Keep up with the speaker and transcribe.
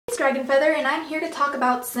DragonFeather, and I'm here to talk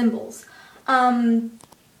about symbols. I'm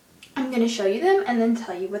going to show you them and then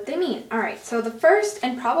tell you what they mean. Alright, so the first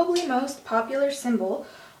and probably most popular symbol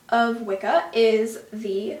of Wicca is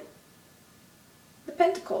the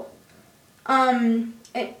pentacle.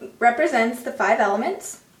 It represents the 5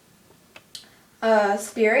 elements: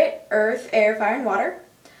 spirit, earth, air, fire, and water.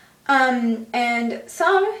 And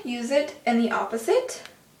some use it in the opposite,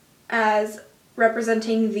 as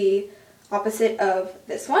representing the opposite of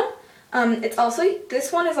this one.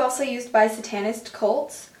 This one is also used by satanist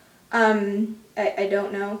cults. I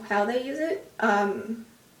don't know how they use it,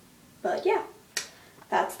 but yeah,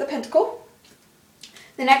 that's the pentacle.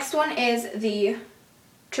 The next one is the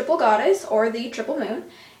triple goddess, or the triple moon,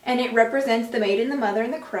 and it represents the maiden, the mother,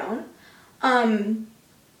 and the crone.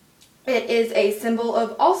 It is a symbol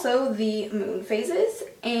of also the moon phases,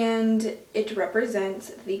 and it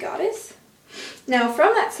represents the goddess. Now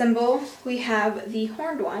from that symbol we have the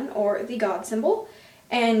horned one, or the god symbol,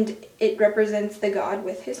 and it represents the god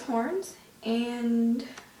with his horns. And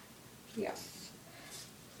yes,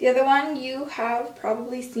 the other one you have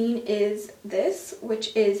probably seen is this,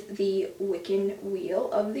 which is the Wiccan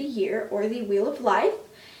wheel of the year, or the wheel of life.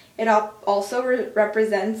 It also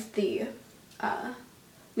represents the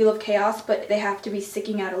wheel of chaos, but they have to be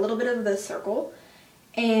sticking out a little bit of the circle,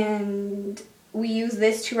 and we use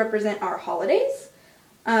this to represent our holidays.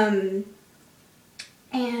 And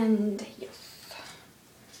yes,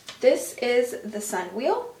 this is the sun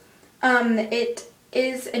wheel. It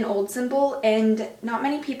is an old symbol and not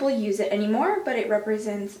many people use it anymore, but it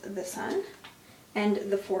represents the sun and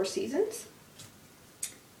the 4 seasons.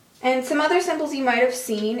 And some other symbols you might have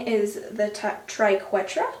seen is the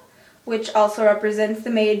triquetra, which also represents the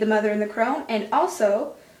maid, the mother, and the crone, and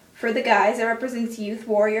also for the guys it represents youth,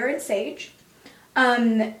 warrior, and sage.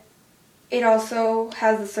 It also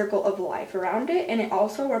has the circle of life around it, and it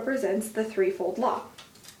also represents the threefold law.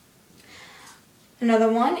 Another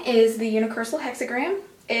one is the universal hexagram.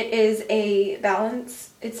 It is a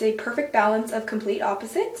balance, it's a perfect balance of complete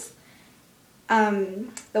opposites.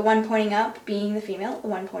 The one pointing up being the female, the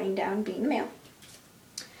one pointing down being the male.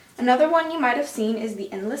 Another one you might have seen is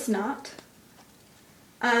the endless knot.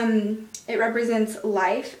 It represents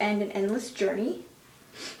life and an endless journey.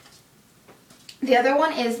 The other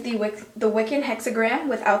one is the Wiccan hexagram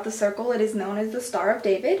without the circle. It is known as the Star of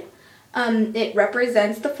David. It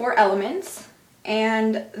represents the 4 elements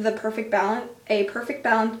and the perfect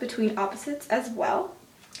balance between opposites as well.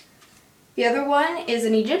 The other one is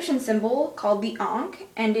an Egyptian symbol called the Ankh,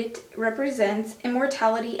 and it represents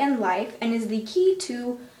immortality and life and is the key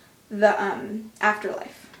to the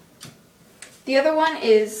afterlife. The other one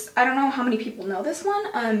is, I don't know how many people know this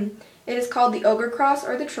one, it is called the Ogre Cross,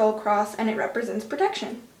 or the Troll Cross, and it represents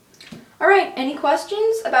protection. Alright, any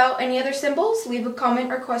questions about any other symbols? Leave a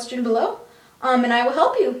comment or question below, and I will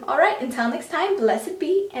help you. Alright, until next time, blessed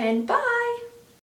be, and bye!